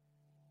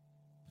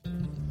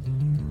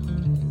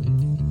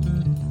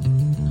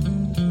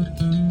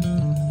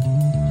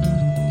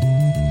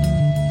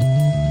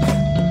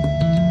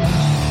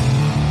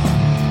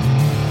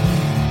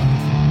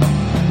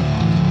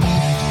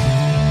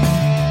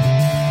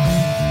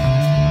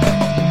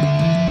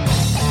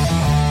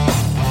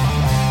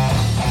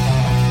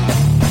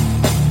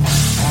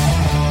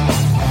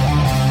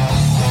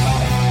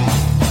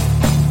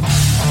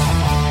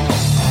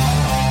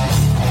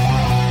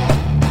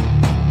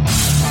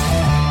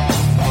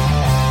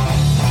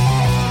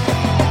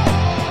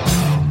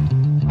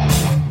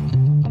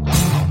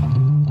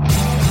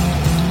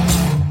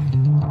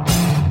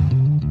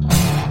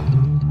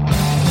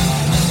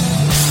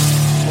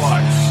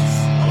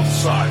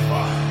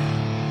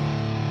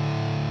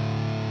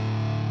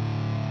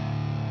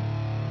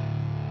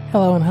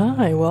Hello and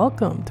hi,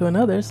 welcome to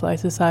another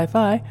Slice of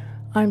Sci-Fi.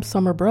 I'm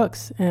Summer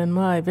Brooks, and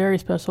my very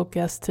special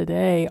guests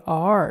today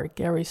are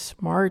Gary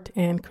Smart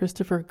and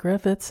Christopher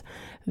Griffiths,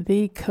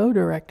 the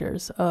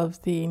co-directors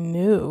of the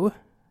new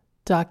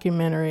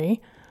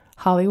documentary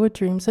Hollywood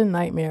Dreams and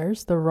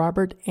Nightmares, the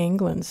Robert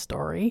Englund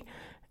story.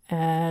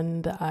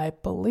 And I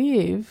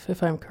believe,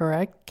 if I'm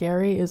correct,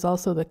 Gary is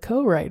also the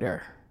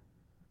co-writer.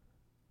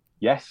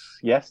 Yes,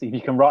 yes. If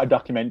you can write a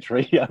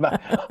documentary,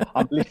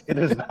 I'm listed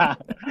as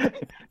that.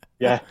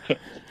 Yeah.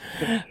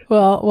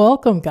 Well,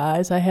 welcome,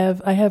 guys. I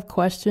have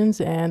questions,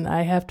 and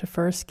I have to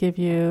first give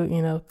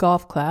you,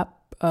 golf clap,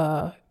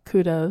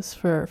 kudos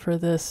for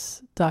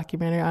this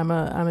documentary. I'm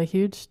a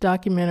huge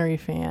documentary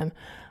fan.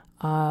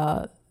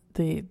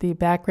 The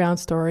background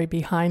story,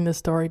 behind the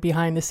story,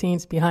 behind the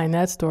scenes, behind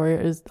that story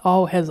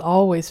has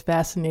always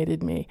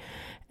fascinated me,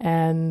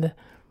 and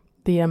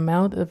the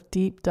amount of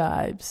deep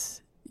dives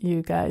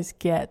you guys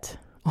get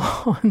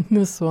on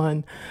this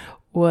one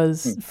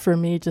was for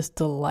me just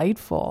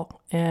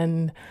delightful.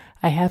 And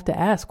I have to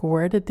ask,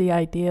 where did the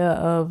idea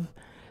of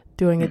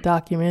doing a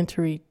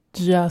documentary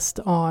just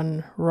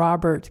on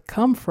Robert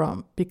come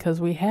from? Because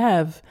we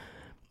have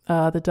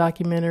the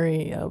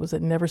documentary, was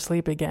it Never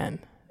Sleep Again?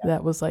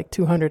 That was like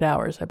 200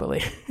 hours, I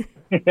believe.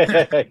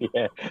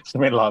 Yeah,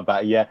 something like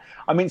that. Yeah.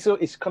 I mean, so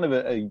it's kind of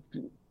a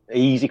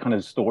easy kind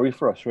of story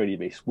for us, really.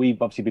 This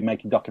we've obviously been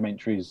making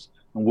documentaries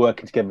and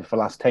working together for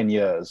the last 10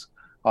 years.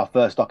 Our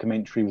first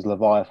documentary was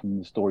Leviathan,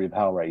 the story of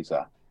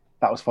Hellraiser.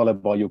 That was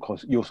followed by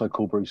You're So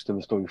Cool, Brewster,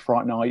 the story of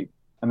Fright Night.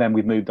 And then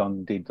we moved on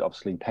and did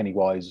obviously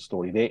Pennywise, the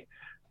story of it.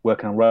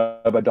 Working on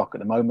RoboDoc at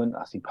the moment,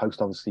 actually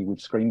post obviously with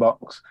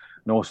Screenbox,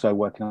 and also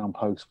working on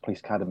post Police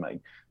Academy.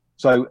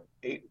 So,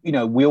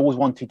 we always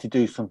wanted to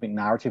do something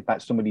narrative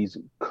about somebody's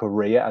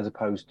career as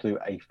opposed to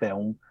a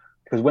film.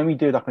 Because when we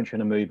do a documentary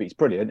on a movie, it's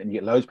brilliant and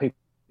you get loads of people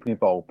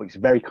involved, but it's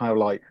very kind of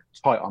like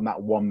tight on that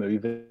one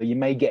movie. You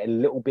may get a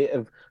little bit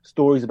of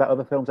stories about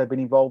other films they've been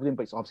involved in,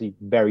 but it's obviously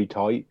very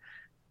tight.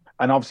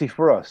 And obviously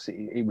for us,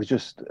 it was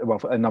just, well,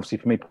 and obviously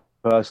for me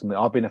personally,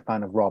 I've been a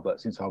fan of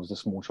Robert since I was a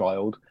small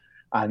child.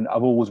 And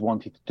I've always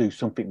wanted to do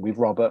something with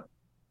Robert.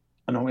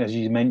 And as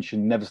you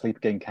mentioned, Never Sleep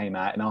Again came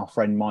out, and our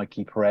friend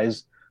Mikey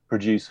Perez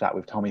produced that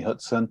with Tommy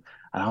Hudson.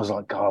 And I was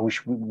like, God, I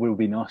wish we would have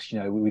been us,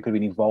 we could have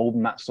been involved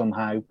in that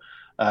somehow.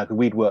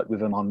 We'd worked with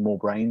them on More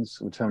Brains,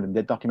 Return of the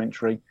Dead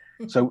documentary.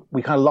 So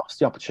we kind of lost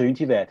the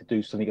opportunity there to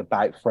do something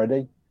about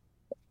Freddie.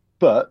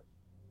 But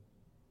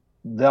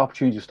the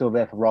opportunity was still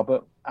there for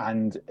Robert.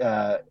 And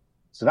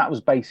so that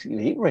was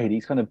basically it, really.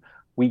 It's kind of,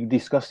 we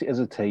discussed it as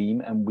a team,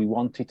 and we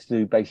wanted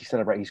to basically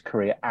celebrate his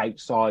career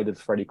outside of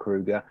Freddy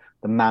Krueger,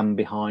 the man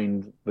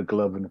behind the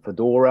glove and the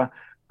fedora.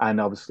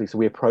 And obviously, so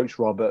we approached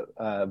Robert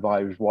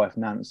via his wife,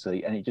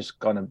 Nancy, and it just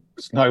kind of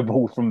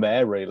snowballed from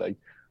there, really.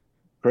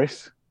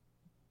 Chris?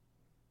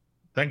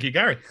 Thank you,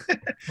 Gary.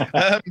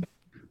 um,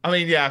 I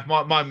mean, yeah,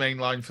 my main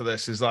line for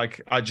this is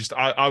like,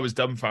 I was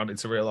dumbfounded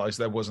to realize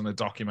there wasn't a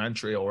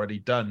documentary already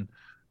done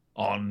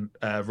on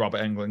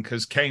Robert Englund,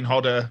 because Kane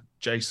Hodder,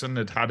 Jason,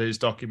 had his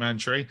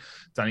documentary.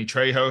 Danny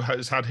Trejo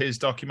has had his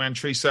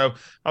documentary. So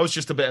I was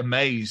just a bit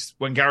amazed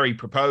when Gary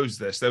proposed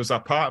this. There was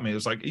that part of me. It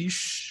was like, are you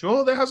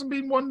sure there hasn't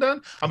been one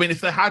done? I mean,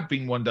 if there had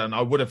been one done,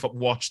 I would have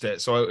watched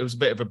it. So it was a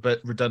bit of a bit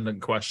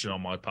redundant question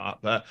on my part.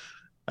 But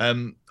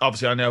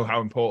obviously, I know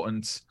how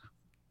important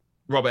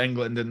Robert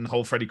Englund and the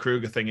whole Freddy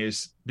Krueger thing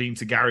is being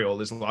to Gary all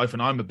his life,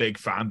 and I'm a big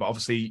fan. But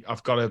obviously,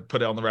 I've got to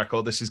put it on the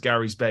record. This is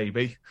Gary's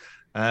baby.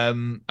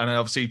 And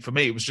obviously for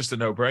me, it was just a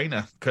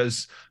no-brainer,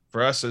 because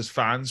for us as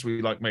fans,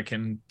 we like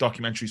making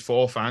documentaries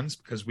for fans,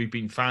 because we've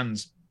been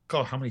fans.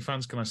 God, how many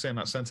fans can I say in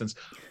that sentence?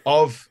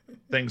 Of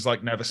things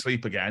like Never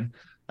Sleep Again.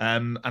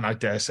 And I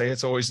dare say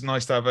it's always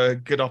nice to have a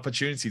good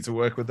opportunity to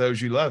work with those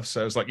you love.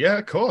 So it's like, yeah,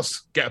 of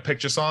course, get a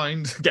picture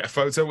signed, get a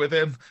photo with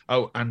him.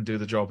 Oh, and do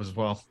the job as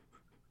well.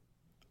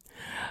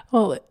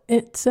 Well,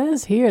 it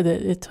says here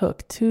that it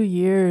took 2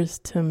 years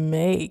to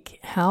make.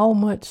 How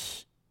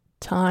much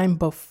time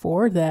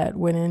before that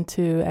went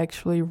into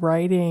actually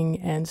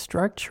writing and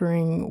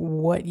structuring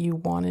what you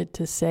wanted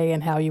to say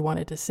and how you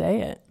wanted to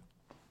say it?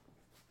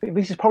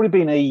 This has probably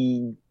been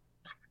a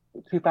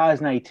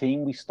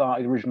 2018. We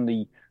started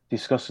originally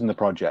discussing the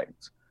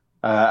project.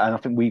 And I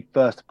think we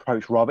first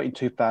approached Robert in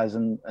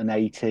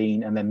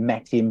 2018 and then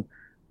met him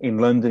in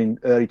London in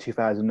early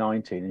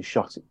 2019 and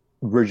shot it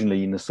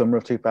originally in the summer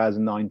of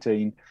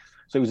 2019.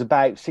 So it was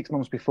about 6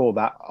 months before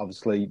that,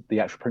 obviously, the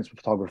actual principal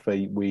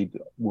photography, we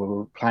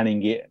were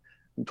planning it,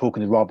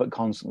 talking to Robert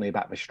constantly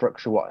about the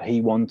structure, what he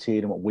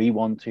wanted and what we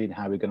wanted,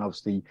 how we're going to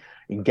obviously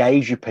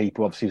engage with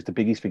people. Obviously, was the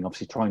biggest thing,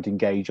 obviously, trying to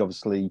engage,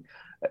 obviously,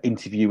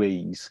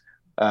 interviewees.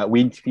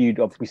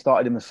 We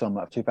started in the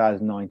summer of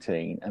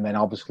 2019, and then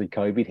obviously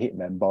COVID hit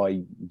them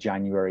by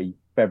January,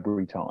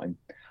 February time.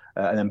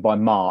 And then by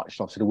March,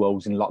 obviously, the world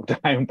was in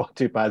lockdown by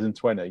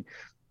 2020.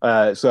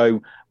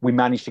 So we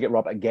managed to get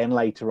Robert again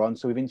later on.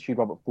 So we've interviewed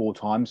Robert 4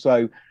 times.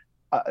 So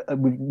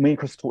me and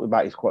Chris talked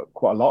about this quite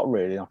a lot,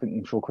 really. I think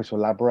I'm sure Chris will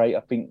elaborate.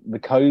 I think the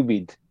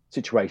COVID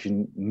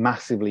situation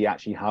massively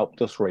actually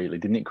helped us, really,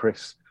 didn't it,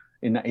 Chris?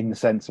 in the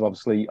sense of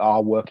obviously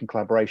our working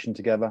collaboration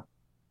together.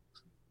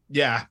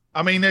 Yeah,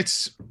 I mean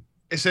it's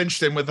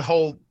interesting with the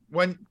whole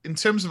when in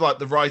terms of like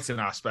the writing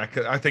aspect.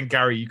 I think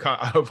Gary, you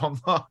can't. I hope I'm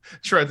not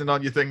treading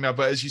on your thing now,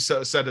 but as you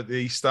sort of said at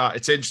the start,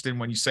 it's interesting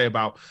when you say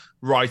about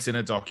writing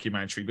a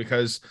documentary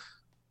because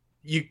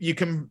you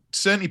can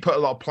certainly put a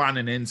lot of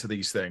planning into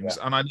these things.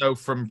 Yeah. And I know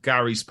from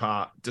Gary's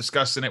part,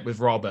 discussing it with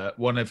Robert,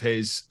 one of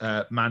his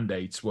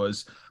mandates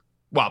was,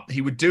 well,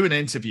 he would do an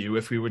interview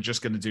if we were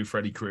just going to do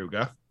Freddy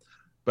Krueger,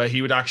 but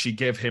he would actually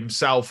give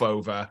himself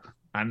over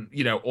and,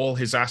 you know, all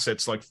his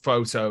assets like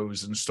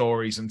photos and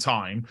stories and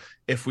time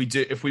if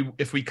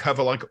we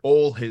cover like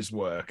all his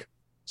work.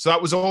 So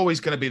that was always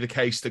going to be the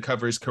case to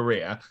cover his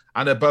career.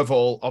 And above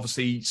all,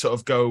 obviously sort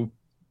of go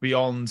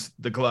beyond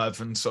the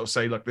glove and sort of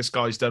say, look, this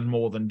guy's done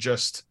more than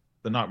just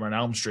the Nightmare on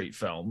Elm Street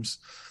films.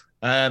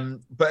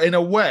 But in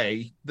a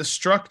way, the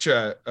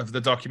structure of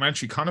the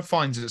documentary kind of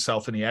finds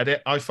itself in the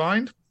edit, I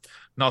find.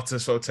 Not to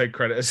sort of take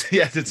credit as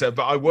the editor,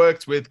 but I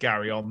worked with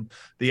Gary on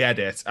the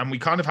edit and we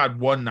kind of had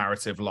one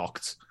narrative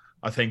locked,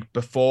 I think,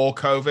 before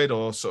COVID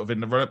or sort of in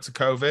the run-up to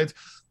COVID.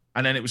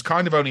 And then it was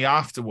kind of only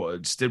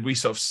afterwards did we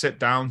sort of sit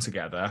down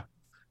together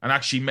and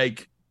actually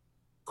make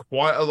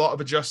quite a lot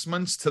of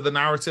adjustments to the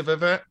narrative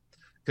of it.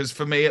 Because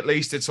for me, at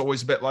least, it's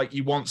always a bit like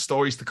you want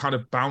stories to kind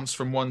of bounce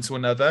from one to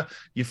another.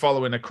 You're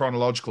following a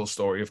chronological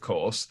story, of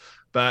course.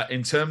 But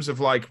in terms of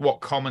like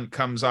what comment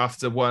comes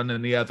after one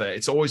and the other,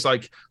 it's always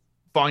like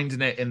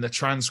finding it in the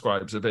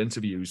transcribes of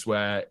interviews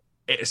where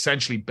it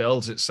essentially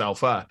builds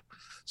itself up.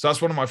 So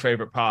that's one of my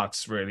favorite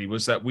parts, really,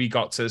 was that we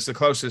got to, it's the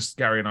closest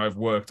Gary and I have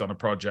worked on a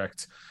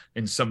project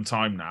in some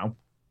time now.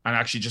 And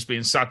actually just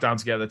being sat down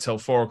together till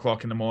 4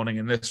 o'clock in the morning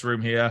in this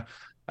room here,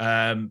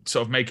 sort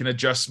of making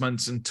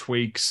adjustments and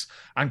tweaks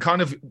and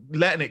kind of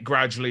letting it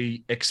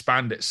gradually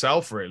expand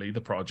itself, really,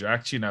 the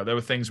project. You know, there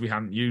were things we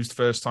hadn't used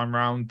first time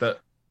round that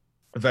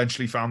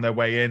eventually found their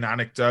way in,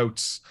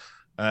 anecdotes,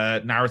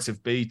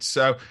 narrative beats.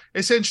 So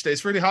it's interesting.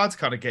 It's really hard to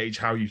kind of gauge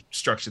how you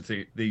structure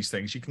these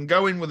things. You can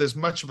go in with as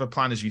much of a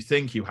plan as you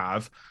think you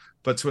have,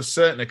 but to a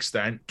certain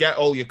extent, get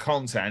all your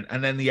content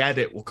and then the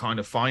edit will kind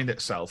of find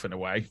itself in a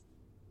way.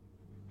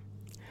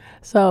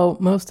 So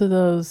most of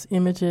those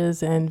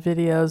images and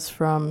videos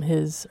from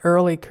his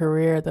early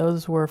career,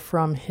 those were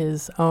from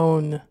his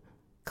own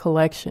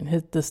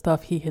collection, the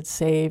stuff he had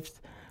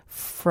saved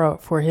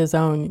for his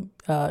own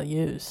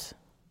use.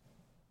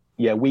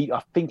 Yeah,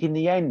 I think in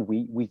the end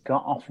we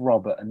got off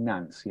Robert and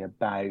Nancy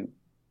about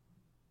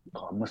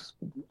almost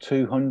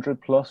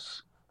 200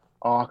 plus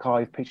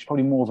archive pictures,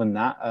 probably more than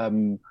that.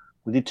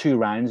 We did 2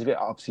 rounds of it.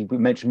 Obviously, we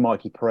mentioned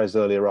Mikey Perez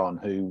earlier on,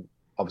 who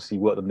obviously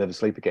worked on Never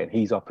Sleep Again.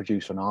 He's our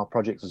producer on our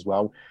projects as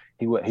well.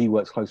 He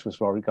works close with us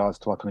with regards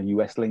to like kind of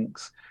US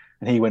links,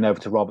 and he went over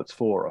to Robert's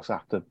for us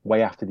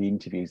way after the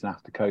interviews and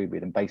after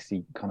COVID, and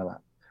basically kind of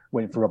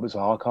went for Robert's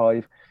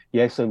archive.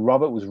 Yeah, so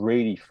Robert was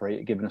really free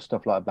at giving us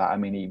stuff like that. I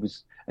mean, he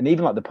was, and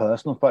even like the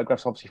personal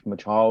photographs, obviously from a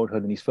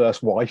childhood and his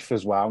first wife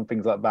as well, and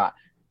things like that.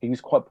 He was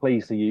quite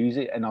pleased to use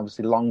it, and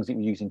obviously, long as it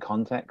was used in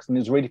context. And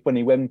it was really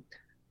funny when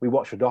we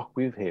watched a doc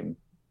with him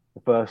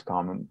the first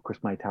time, and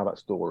Chris may tell that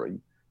story.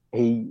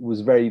 He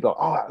was very like,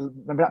 oh,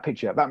 remember that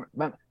picture? That,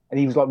 and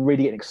he was like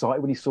really getting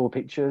excited when he saw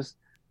pictures.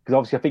 Because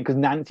obviously, I think because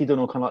Nancy done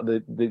all kind of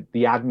like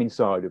the admin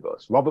side of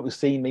us. Robert was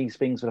seeing these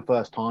things for the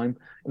first time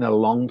in a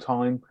long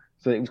time.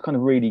 So it was kind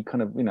of really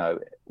kind of, you know,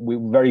 we're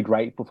very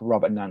grateful for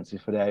Robert and Nancy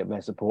for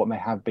their support. And they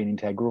have been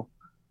integral,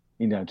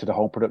 you know, to the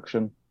whole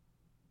production.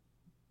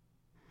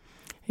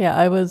 Yeah,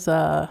 I was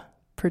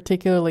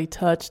particularly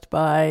touched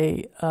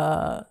by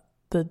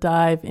the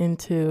dive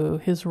into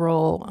his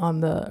role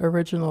on the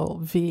original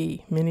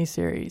V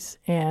miniseries,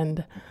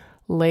 and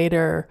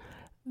later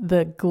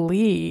the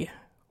glee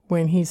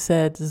when he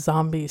said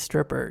zombie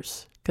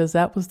strippers, because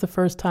that was the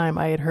first time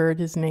I had heard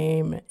his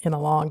name in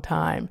a long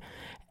time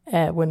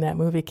when that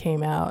movie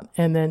came out.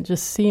 And then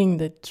just seeing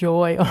the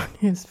joy on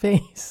his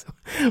face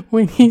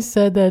when he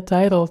said that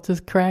title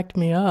just cracked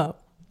me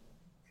up.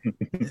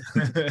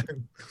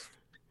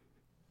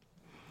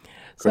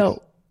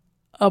 So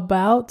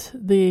about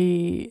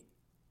the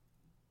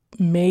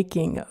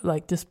making,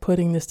 like just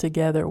putting this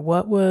together,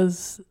 what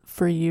was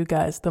for you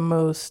guys the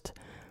most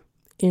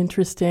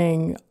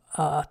interesting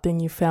thing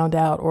you found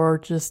out, or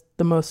just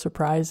the most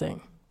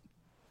surprising?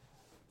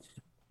 Do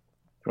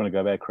you want to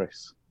go there,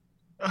 Chris?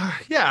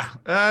 Yeah,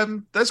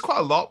 there's quite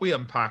a lot we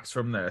unpacked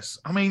from this.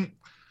 I mean,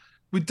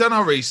 we've done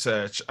our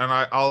research, and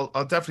I'll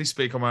definitely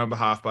speak on my own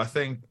behalf, but I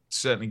think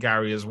certainly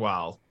Gary as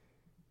well.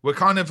 We're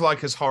kind of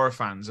like, as horror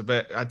fans, a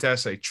bit, I dare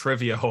say,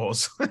 trivia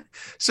whores.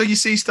 So you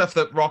see stuff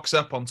that rocks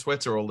up on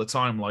Twitter all the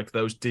time, like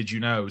those did you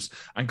knows.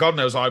 And God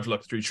knows I've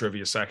looked through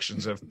trivia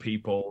sections of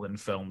people and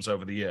films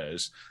over the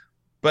years.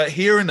 But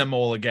hearing them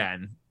all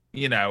again,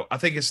 you know, I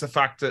think it's the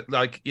fact that,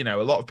 like, you know,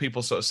 a lot of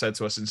people sort of said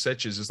to us in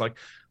Sitches, is like,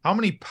 how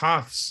many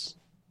paths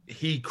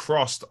he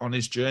crossed on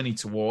his journey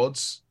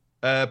towards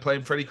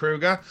playing Freddy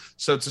Krueger.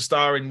 So to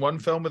star in one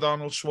film with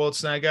Arnold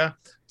Schwarzenegger,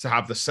 to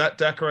have the set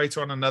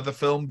decorator on another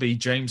film be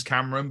James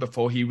Cameron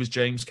before he was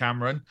James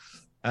Cameron,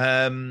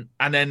 And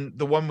then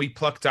the one we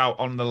plucked out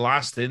on the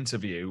last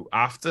interview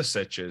after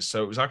Sitges,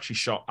 so it was actually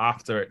shot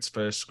after its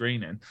first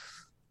screening,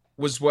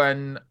 was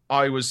when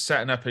I was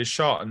setting up his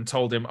shot and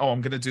told him, oh,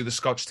 I'm going to do the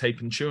Scotch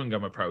tape and chewing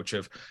gum approach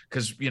of,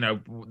 because, you know,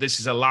 this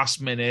is a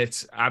last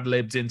minute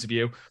ad-libbed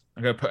interview.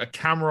 I'm going to put a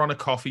camera on a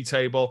coffee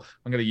table.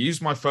 I'm going to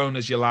use my phone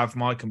as your lav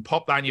mic and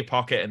pop that in your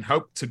pocket and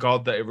hope to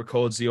God that it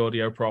records the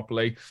audio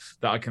properly,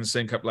 that I can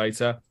sync up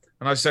later.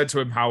 And I said to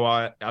him how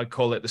I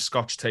call it the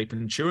Scotch tape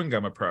and chewing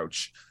gum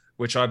approach,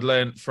 which I'd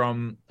learned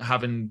from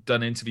having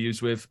done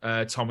interviews with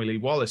Tommy Lee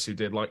Wallace, who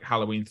did like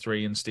Halloween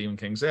 3 and Stephen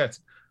King's It.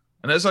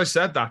 And as I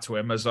said that to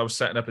him, as I was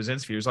setting up his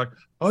interview, he was like,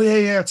 oh,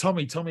 yeah,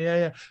 Tommy,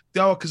 yeah.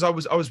 Oh, because I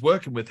was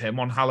working with him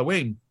on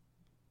Halloween.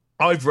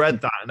 I've read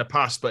that in the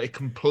past, but it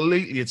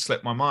completely had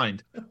slipped my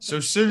mind. So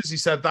as soon as he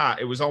said that,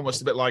 it was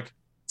almost a bit like,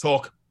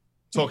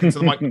 talking to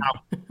the mic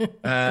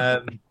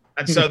now.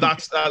 And so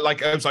that's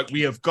like, I was like,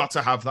 we have got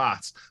to have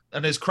that.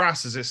 And as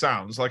crass as it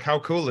sounds, like, how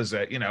cool is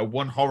it? You know,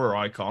 one horror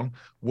icon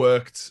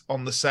worked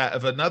on the set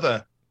of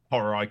another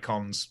horror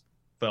icon's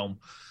film.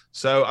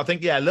 So I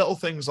think, yeah, little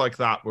things like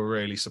that were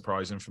really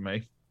surprising for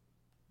me.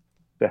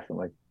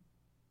 Definitely.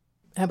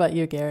 How about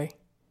you, Gary?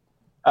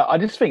 I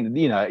just think,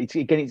 you know,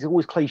 it's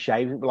always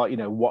cliche, like, you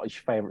know, what is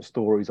your favorite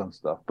stories and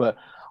stuff. But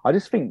I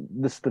just think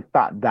the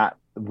fact that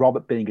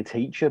Robert being a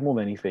teacher more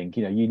than anything,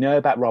 you know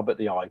about Robert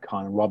the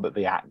icon and Robert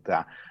the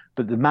actor,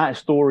 but the amount of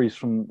stories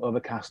from other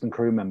cast and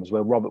crew members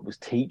where Robert was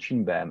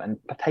teaching them and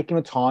taking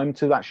the time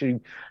to actually,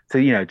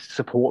 to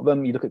support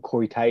them. You look at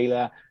Corey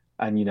Taylor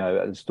and, you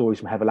know, the stories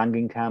from Heather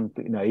Langenkamp,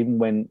 you know, even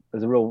when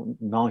there's a real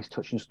nice,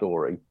 touching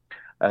story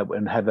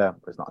when Heather,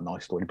 it's not a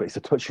nice story, but it's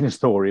a touching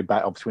story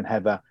about obviously when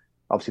Heather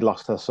obviously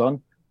lost her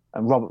son,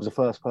 and Robert was the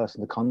first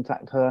person to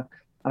contact her.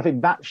 And I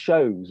think that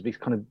shows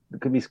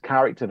this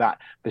character that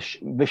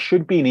there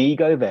should be an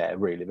ego there,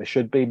 really. There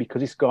should be,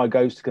 because this guy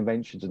goes to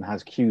conventions and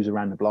has queues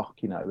around the block.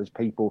 You know, there's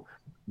people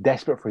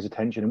desperate for his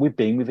attention. And we've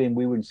been with him.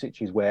 We were in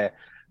situations where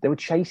they were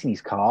chasing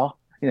his car.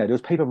 You know, there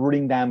was people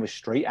running down the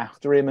street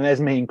after him. And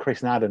there's me and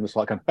Chris and Adam was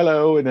like,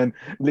 hello. And then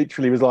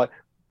literally was like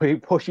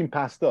pushing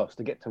past us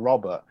to get to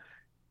Robert.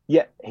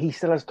 Yet he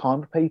still has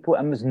time for people,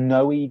 and there's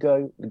no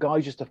ego. The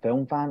guy's just a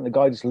film fan. The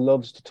guy just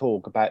loves to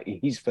talk about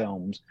his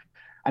films,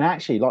 and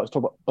actually likes to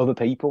talk about other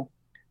people.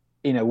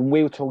 You know, when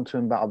we were talking to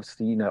him about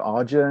obviously, you know,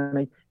 our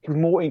journey, he was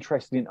more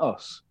interested in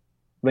us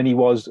than he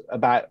was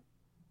about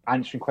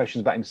answering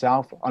questions about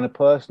himself on a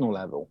personal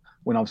level.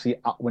 When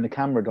the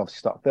camera would obviously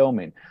start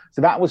filming,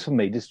 so that was for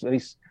me. This,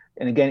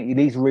 and again, it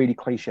is really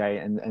cliche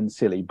and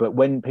silly. But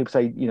when people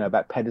say, you know,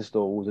 about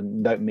pedestals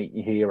and don't meet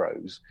your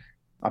heroes,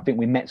 I think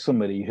we met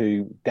somebody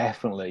who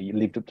definitely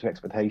lived up to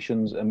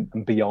expectations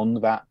and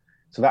beyond that.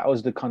 So that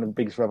was the kind of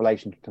biggest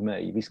revelation to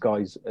me. This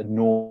guy's a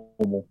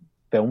normal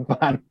film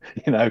fan.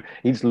 You know,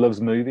 he just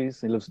loves movies.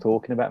 He loves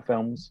talking about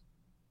films.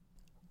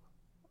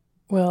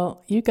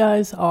 Well, you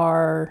guys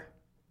are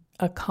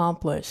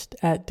accomplished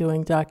at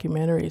doing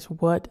documentaries.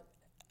 What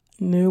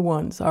new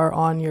ones are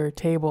on your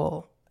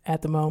table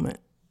at the moment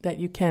that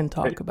you can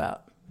talk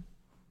about?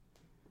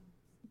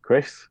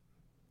 Chris?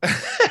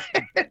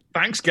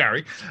 Thanks,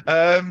 Gary.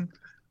 I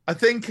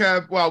think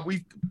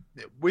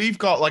we've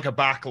got like a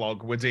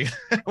backlog we're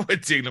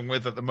dealing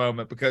with at the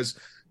moment, because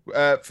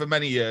for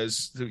many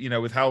years, you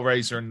know, with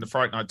Hellraiser and the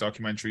Fright Night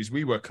documentaries,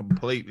 we were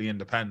completely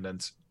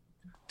independent,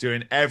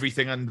 doing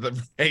everything under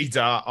the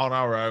radar on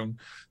our own.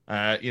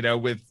 You know,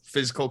 with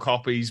physical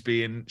copies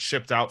being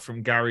shipped out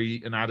from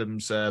Gary and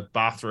Adam's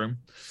bathroom.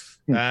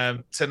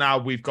 To now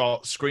we've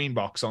got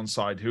Screenbox on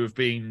side, who have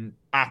been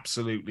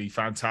absolutely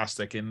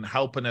fantastic in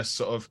helping us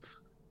sort of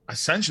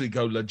essentially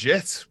go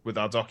legit with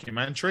our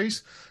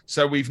documentaries.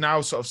 So we've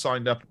now sort of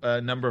signed up a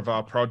number of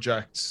our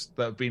projects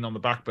that have been on the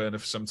back burner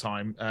for some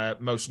time.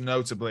 Most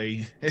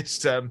notably, it's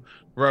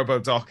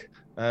RoboDoc,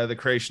 the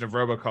creation of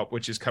RoboCop,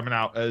 which is coming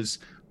out as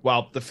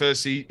well.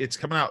 It's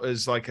coming out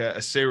as like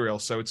a serial,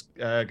 so it's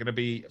going to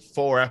be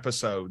 4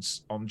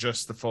 episodes on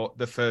just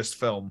the first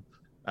film.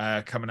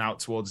 Coming out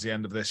towards the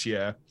end of this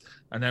year,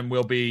 and then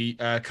we'll be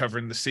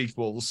covering the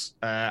sequels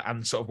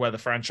and sort of where the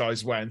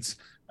franchise went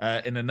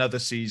in another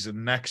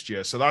season next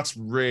year. So that's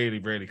really,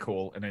 really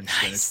cool and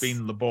interesting. Nice. It's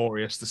been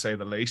laborious to say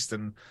the least,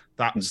 and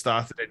that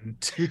started in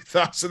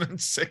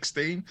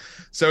 2016.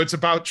 So it's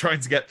about trying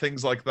to get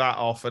things like that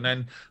off, and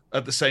then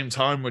at the same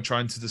time we're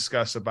trying to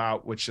discuss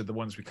about which are the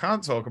ones we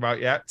can't talk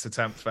about yet to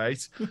tempt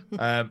fate.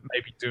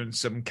 Maybe doing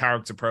some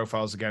character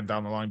profiles again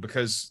down the line,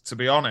 because to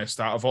be honest,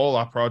 out of all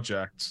our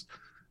projects,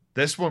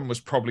 this one was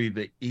probably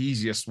the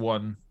easiest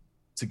one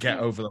to get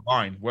over the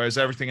line, whereas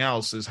everything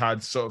else has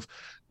had sort of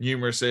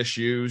numerous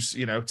issues,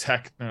 you know,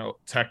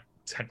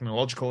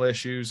 technological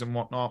issues and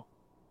whatnot,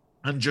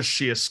 and just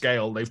sheer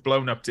scale. They've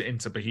blown up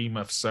into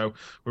behemoths. So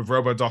with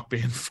RoboDoc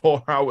being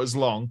 4 hours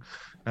long,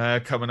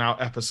 coming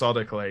out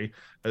episodically,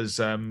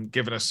 has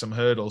given us some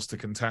hurdles to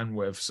contend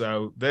with.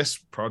 So this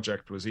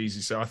project was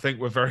easy. So I think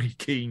we're very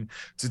keen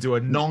to do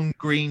a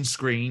non-green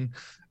screen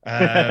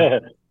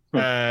like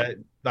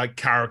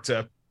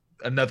character,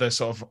 another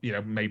sort of, you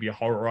know, maybe a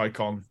horror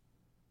icon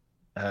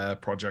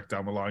project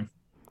down the line.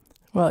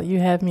 Well, you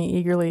have me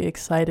eagerly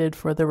excited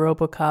for the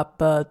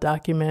RoboCop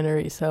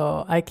documentary,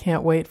 so I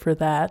can't wait for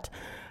that.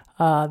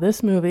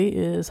 This movie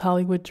is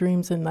Hollywood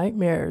Dreams and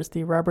Nightmares,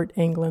 the Robert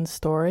Englund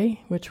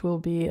story, which will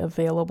be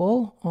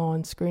available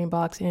on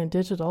Screenbox and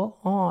digital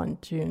on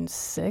June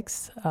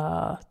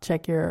 6th.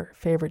 Check your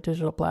favorite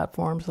digital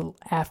platforms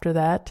after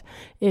that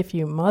if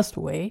you must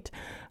wait.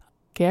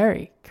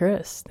 Gary,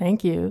 Chris,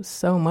 thank you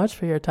so much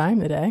for your time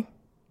today.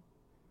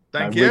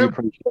 Thank you. Really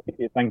appreciate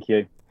it. Thank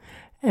you.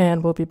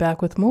 And we'll be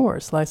back with more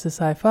Slice of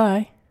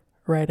Sci-Fi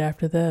right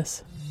after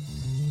this.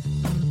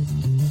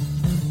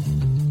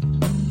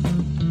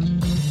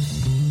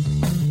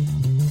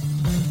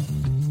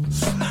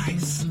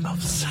 Slice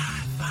of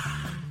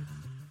Sci-Fi.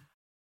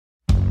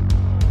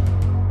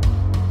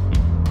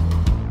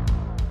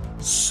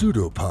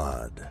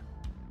 Pseudopod,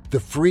 the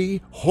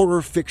free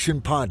horror fiction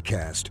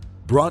podcast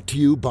brought to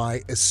you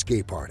by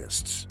Escape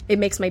Artists. It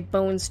makes my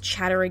bones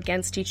chatter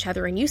against each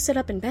other, and you sit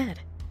up in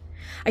bed.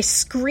 I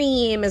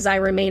scream as I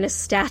remain a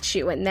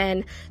statue, and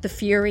then the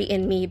fury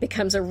in me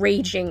becomes a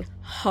raging,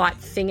 hot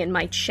thing in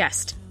my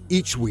chest.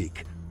 Each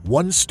week,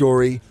 one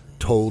story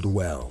told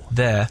well.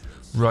 There,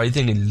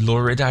 writhing in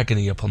lurid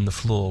agony upon the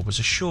floor, was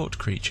a short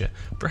creature,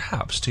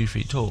 perhaps 2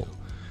 feet tall.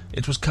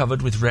 It was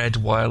covered with red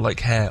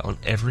wire-like hair on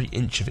every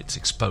inch of its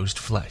exposed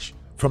flesh.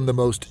 From the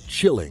most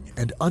chilling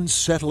and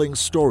unsettling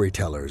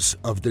storytellers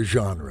of the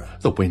genre.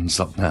 The wind's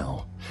up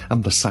now,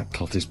 and the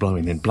sackcloth is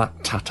blowing in black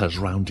tatters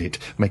round it,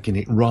 making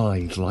it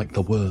writhe like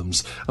the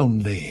worms.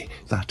 Only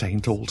that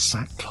ain't all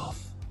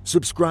sackcloth.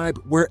 Subscribe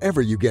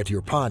wherever you get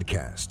your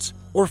podcasts,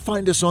 or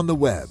find us on the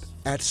web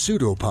at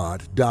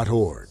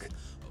pseudopod.org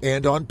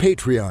and on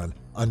Patreon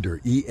under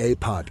EA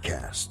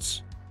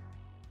Podcasts.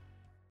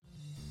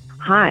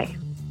 Hi,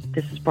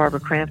 this is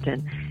Barbara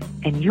Crampton,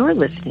 and you're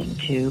listening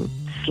to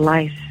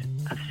Slice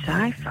of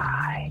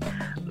Sci-Fi.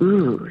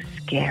 Ooh,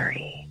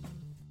 scary.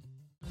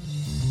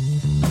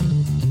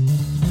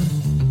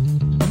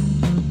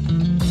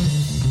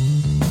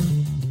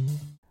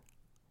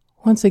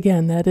 Once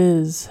again, that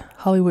is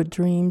Hollywood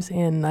Dreams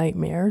and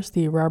Nightmares,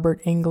 the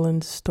Robert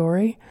Englund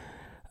story,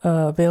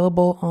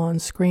 available on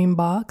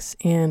Screenbox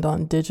and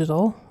on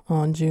digital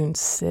on June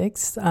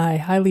 6th. I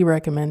highly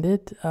recommend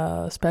it,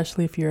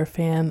 especially if you're a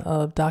fan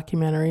of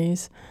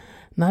documentaries,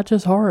 not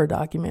just horror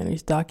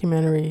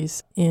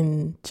documentaries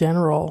in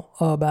general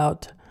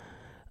about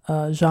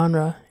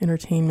genre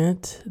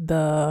entertainment,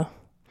 the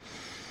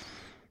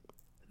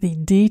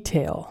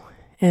detail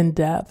and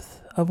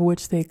depth of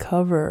which they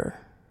cover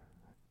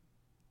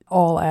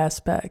all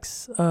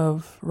aspects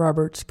of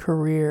Robert's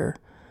career.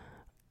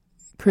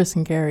 Chris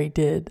and Gary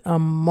did a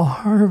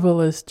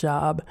marvelous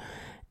job,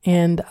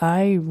 and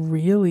I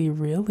really,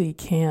 really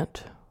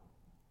can't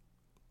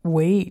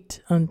wait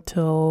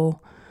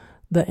until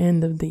the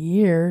end of the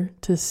year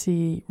to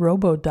see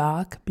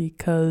RoboDoc,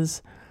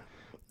 because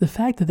the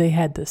fact that they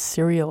had to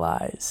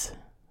serialize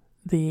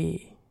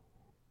the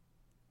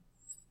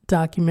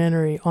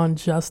documentary on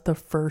just the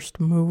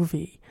first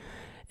movie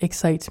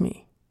excites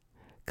me,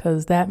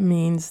 because that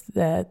means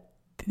that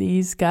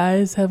these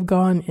guys have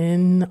gone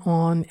in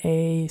on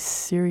a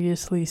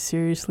seriously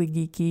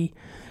geeky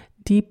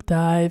deep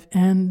dive,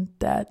 and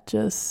that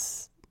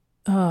just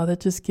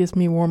gives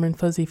me warm and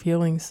fuzzy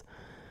feelings.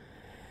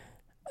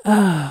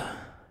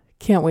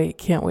 Can't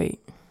wait.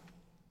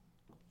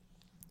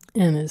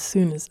 And as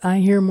soon as I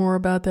hear more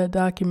about that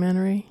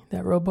documentary,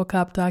 that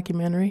RoboCop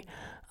documentary,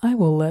 I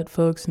will let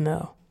folks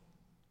know.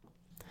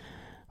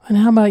 And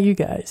how about you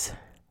guys?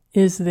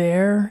 Is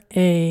there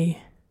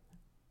a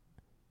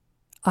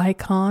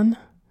icon,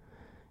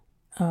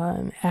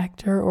 an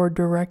actor or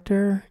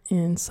director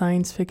in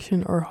science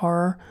fiction or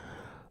horror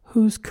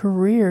whose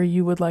career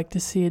you would like to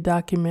see a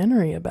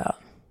documentary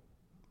about?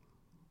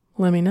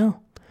 Let me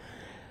know.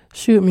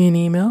 Shoot me an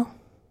email,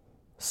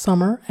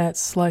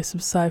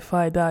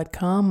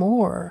 summer@sliceofsci-fi.com,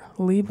 or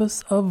leave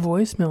us a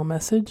voicemail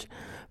message.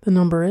 The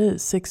number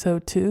is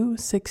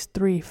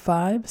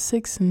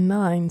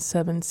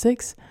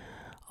 602-635-6976.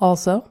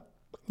 Also,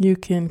 you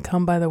can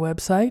come by the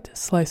website,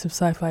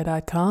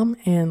 sliceofsci-fi.com,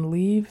 and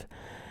leave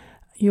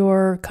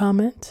your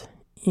comment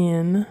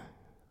in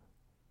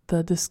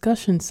the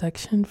discussion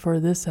section for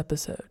this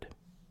episode.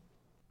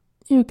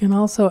 You can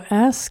also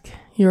ask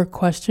your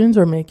questions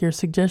or make your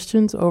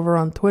suggestions over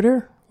on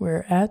Twitter.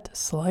 We're at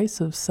Slice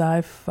of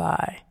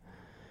Sci-Fi.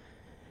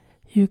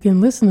 You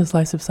can listen to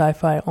Slice of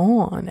Sci-Fi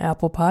on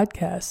Apple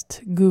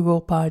Podcast,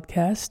 Google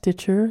Podcast,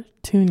 Stitcher,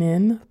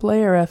 TuneIn,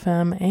 Player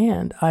FM,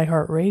 and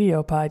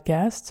iHeartRadio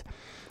podcasts.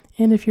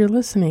 And if you're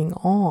listening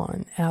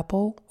on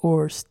Apple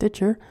or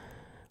Stitcher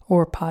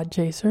or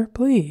Podchaser,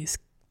 please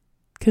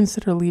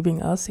consider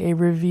leaving us a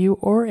review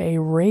or a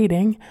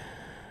rating.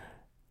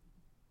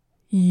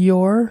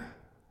 Your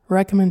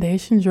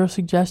recommendations, your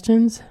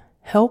suggestions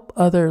help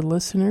other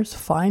listeners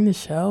find the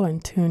show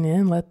and tune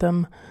in. Let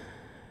them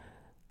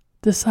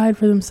decide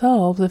for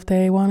themselves if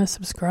they want to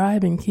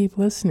subscribe and keep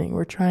listening.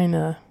 We're trying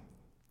to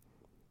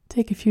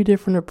take a few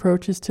different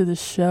approaches to the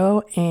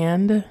show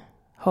and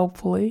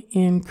hopefully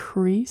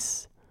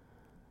increase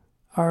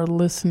our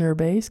listener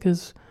base,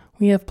 because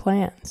we have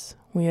plans.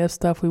 We have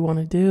stuff we want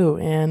to do,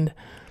 and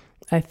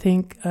I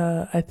think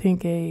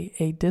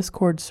a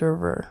Discord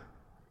server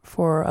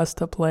for us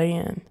to play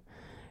in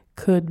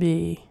could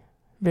be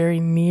very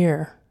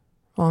near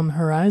on the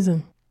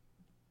horizon.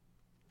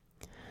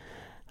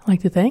 I'd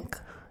like to thank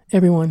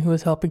everyone who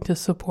is helping to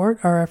support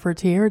our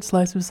efforts here at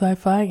Slice of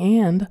Sci-Fi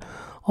and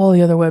all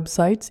the other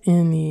websites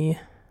in the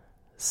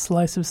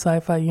Slice of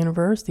Sci-Fi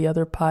universe, the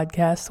other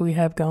podcasts we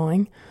have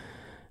going.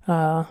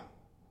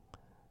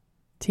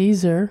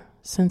 Teaser,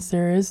 since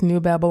there is new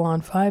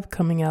Babylon 5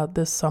 coming out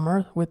this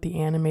summer with the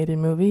animated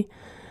movie,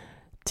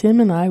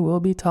 Tim and I will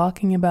be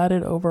talking about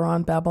it over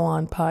on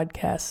Babylon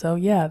Podcast. So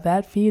yeah,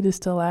 that feed is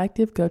still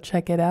active. Go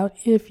check it out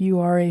if you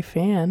are a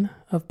fan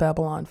of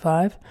Babylon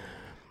 5.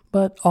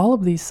 But all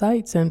of these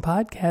sites and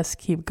podcasts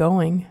keep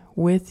going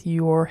with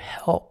your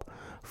help,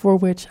 for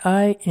which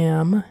I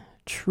am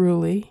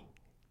truly,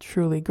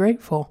 truly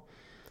grateful.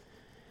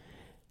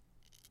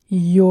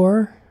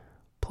 Your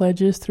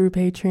pledges through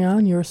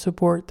Patreon, your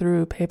support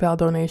through PayPal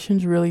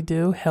donations really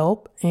do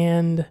help.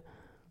 And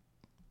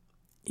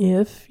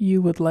if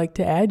you would like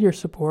to add your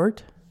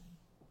support,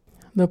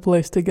 the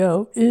place to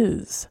go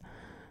is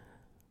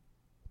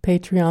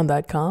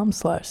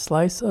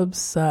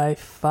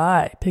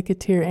patreon.com/sliceofsci-fi. Pick a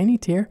tier, any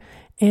tier,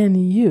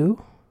 and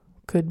you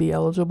could be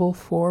eligible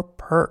for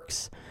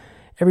perks.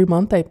 Every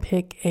month I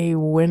pick a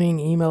winning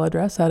email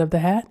address out of the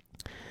hat.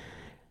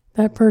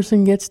 That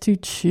person gets to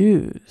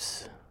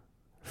choose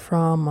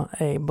from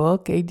a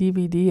book, a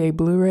DVD, a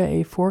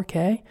Blu-ray, a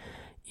 4K,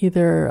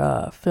 either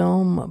a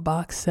film, a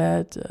box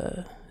set,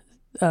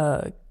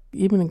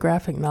 even a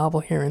graphic novel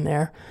here and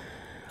there.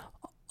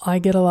 I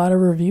get a lot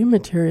of review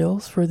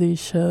materials for these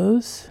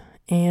shows,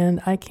 and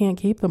I can't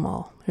keep them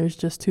all. There's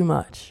just too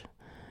much.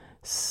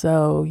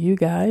 So you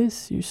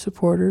guys, you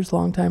supporters,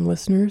 longtime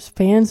listeners,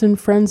 fans and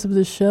friends of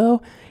the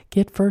show,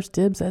 get first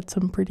dibs at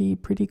some pretty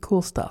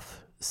cool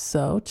stuff.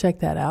 So check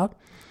that out.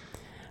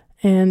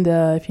 And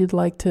if you'd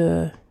like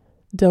to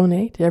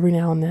donate every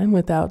now and then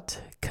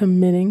without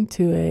committing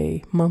to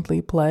a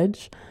monthly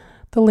pledge,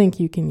 the link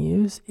you can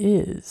use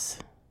is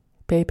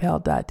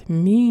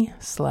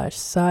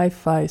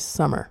paypal.me/sci-fi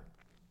summer.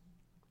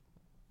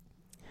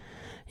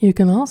 You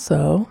can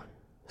also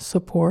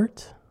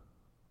support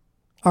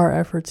our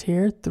efforts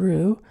here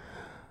through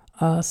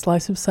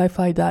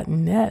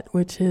sliceofsci-fi.net,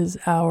 which is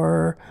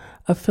our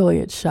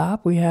affiliate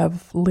shop. We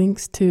have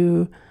links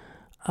to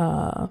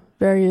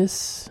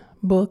various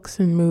books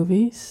and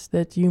movies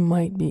that you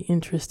might be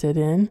interested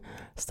in.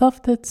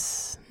 Stuff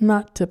that's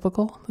not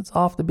typical, that's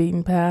off the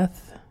beaten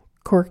path,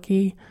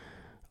 quirky,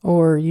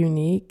 or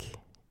unique,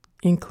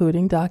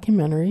 including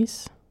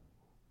documentaries.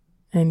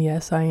 And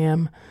yes, I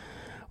am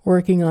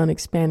working on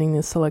expanding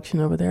this selection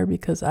over there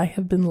because I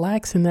have been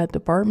lax in that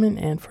department,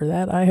 and for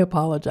that I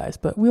apologize.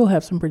 But we'll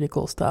have some pretty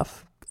cool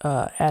stuff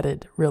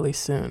added really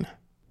soon.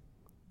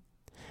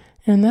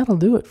 And that'll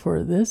do it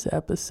for this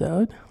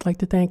episode. I'd like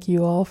to thank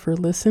you all for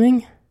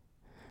listening.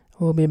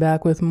 We'll be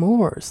back with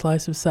more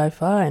Slice of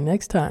Sci-Fi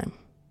next time.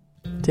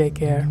 Take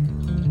care.